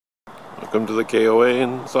Welcome to the KOA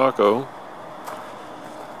in Saco.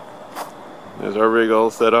 There's our rig all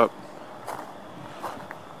set up.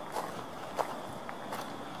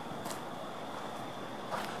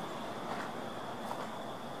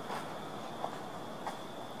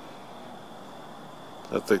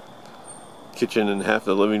 That's the kitchen and half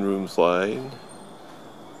the living room slide, and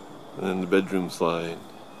then the bedroom slide.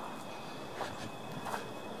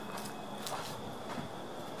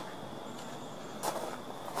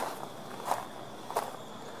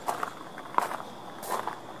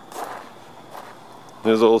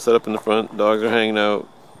 There's all set up in the front. Dogs are hanging out.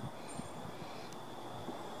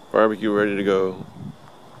 Barbecue ready to go.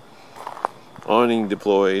 Awning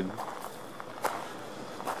deployed.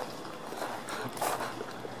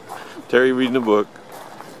 Terry reading a book.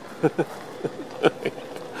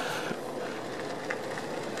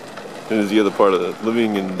 There's the other part of the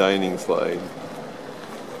living and dining slide.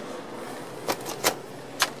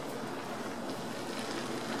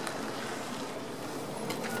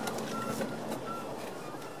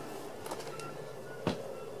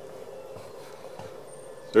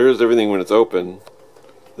 There's everything when it's open.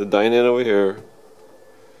 The dine-in over here.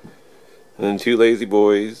 And then two lazy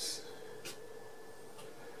boys.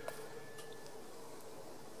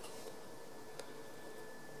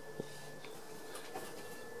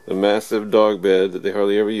 The massive dog bed that they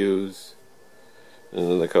hardly ever use. And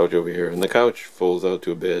then the couch over here. And the couch folds out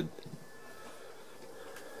to a bed.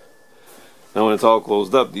 Now when it's all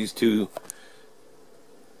closed up, these two,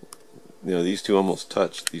 these two almost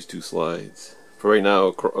touch, these two slides. For right now,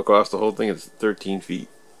 across the whole thing, it's 13 feet.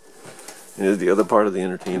 And here's the other part of the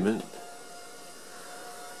entertainment.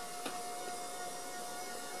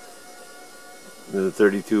 The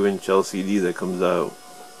 32-inch LCD that comes out.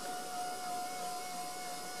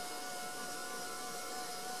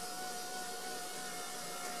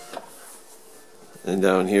 And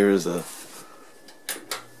down here is a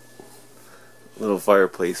little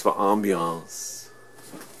fireplace for ambiance.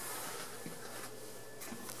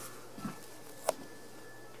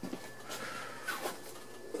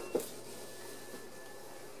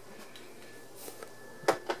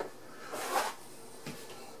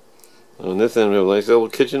 On this end we have a nice little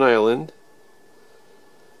kitchen island.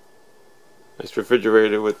 Nice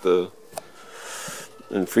refrigerator with the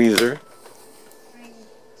freezer.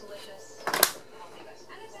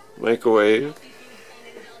 Microwave.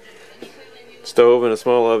 Stove and a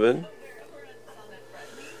small oven.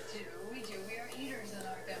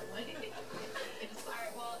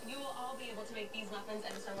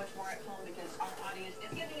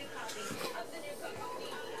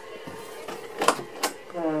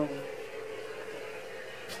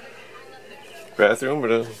 Bathroom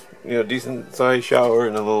with a decent sized shower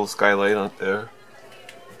and a little skylight out there.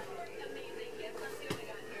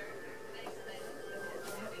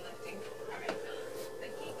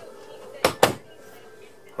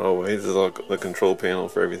 Always, this is all the control panel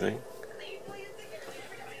for everything.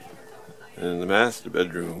 And the master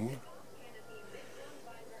bedroom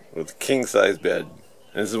with a king size bed.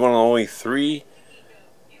 And this is one of the only 3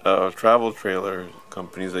 travel trailer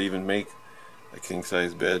companies that even make a king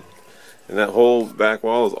size bed. And that whole back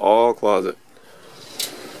wall is all closet.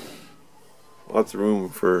 Lots of room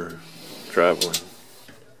for traveling.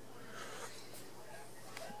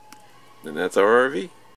 And that's our RV.